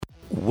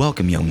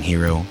Welcome, young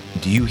hero.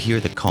 Do you hear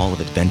the call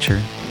of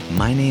adventure?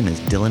 My name is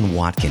Dylan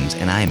Watkins,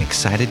 and I am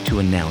excited to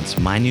announce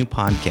my new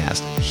podcast,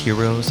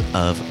 Heroes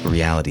of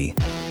Reality.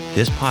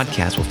 This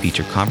podcast will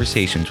feature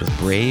conversations with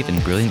brave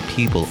and brilliant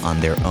people on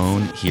their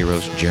own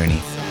hero's journey.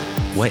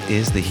 What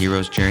is the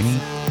hero's journey?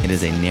 It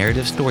is a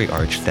narrative story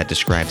arch that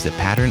describes the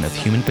pattern of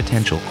human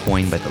potential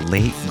coined by the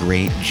late,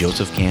 great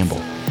Joseph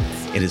Campbell.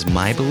 It is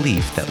my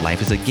belief that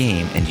life is a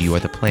game and you are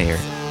the player.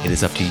 It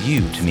is up to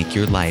you to make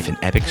your life an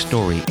epic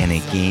story and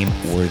a game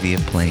worthy of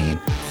playing.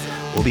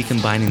 We'll be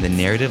combining the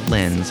narrative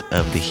lens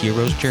of the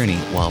hero's journey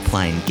while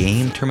applying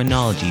game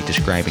terminology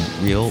describing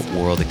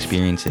real-world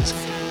experiences.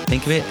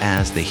 Think of it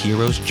as the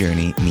hero's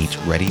journey meets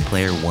Ready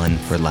Player One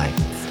for life.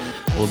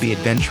 We'll be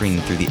adventuring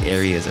through the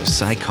areas of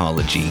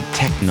psychology,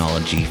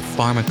 technology,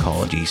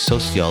 pharmacology,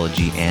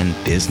 sociology, and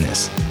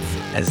business.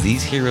 As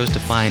these heroes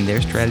define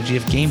their strategy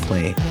of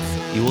gameplay,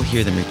 you will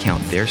hear them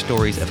recount their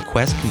stories of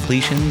quest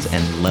completions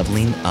and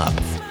leveling up.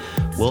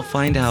 We'll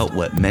find out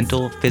what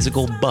mental,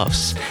 physical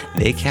buffs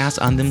they cast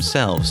on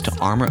themselves to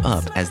armor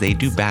up as they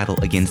do battle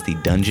against the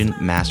Dungeon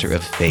Master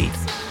of Fate.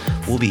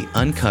 We'll be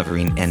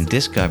uncovering and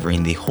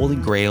discovering the holy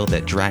grail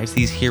that drives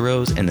these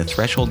heroes and the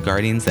threshold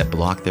guardians that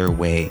block their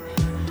way.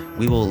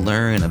 We will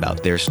learn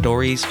about their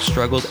stories,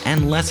 struggles,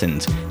 and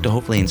lessons to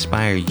hopefully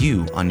inspire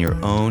you on your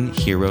own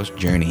hero's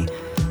journey.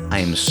 I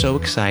am so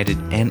excited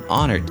and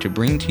honored to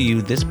bring to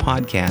you this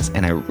podcast,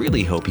 and I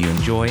really hope you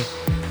enjoy.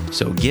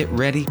 So get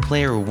ready,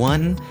 Player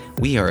One.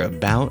 We are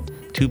about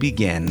to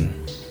begin.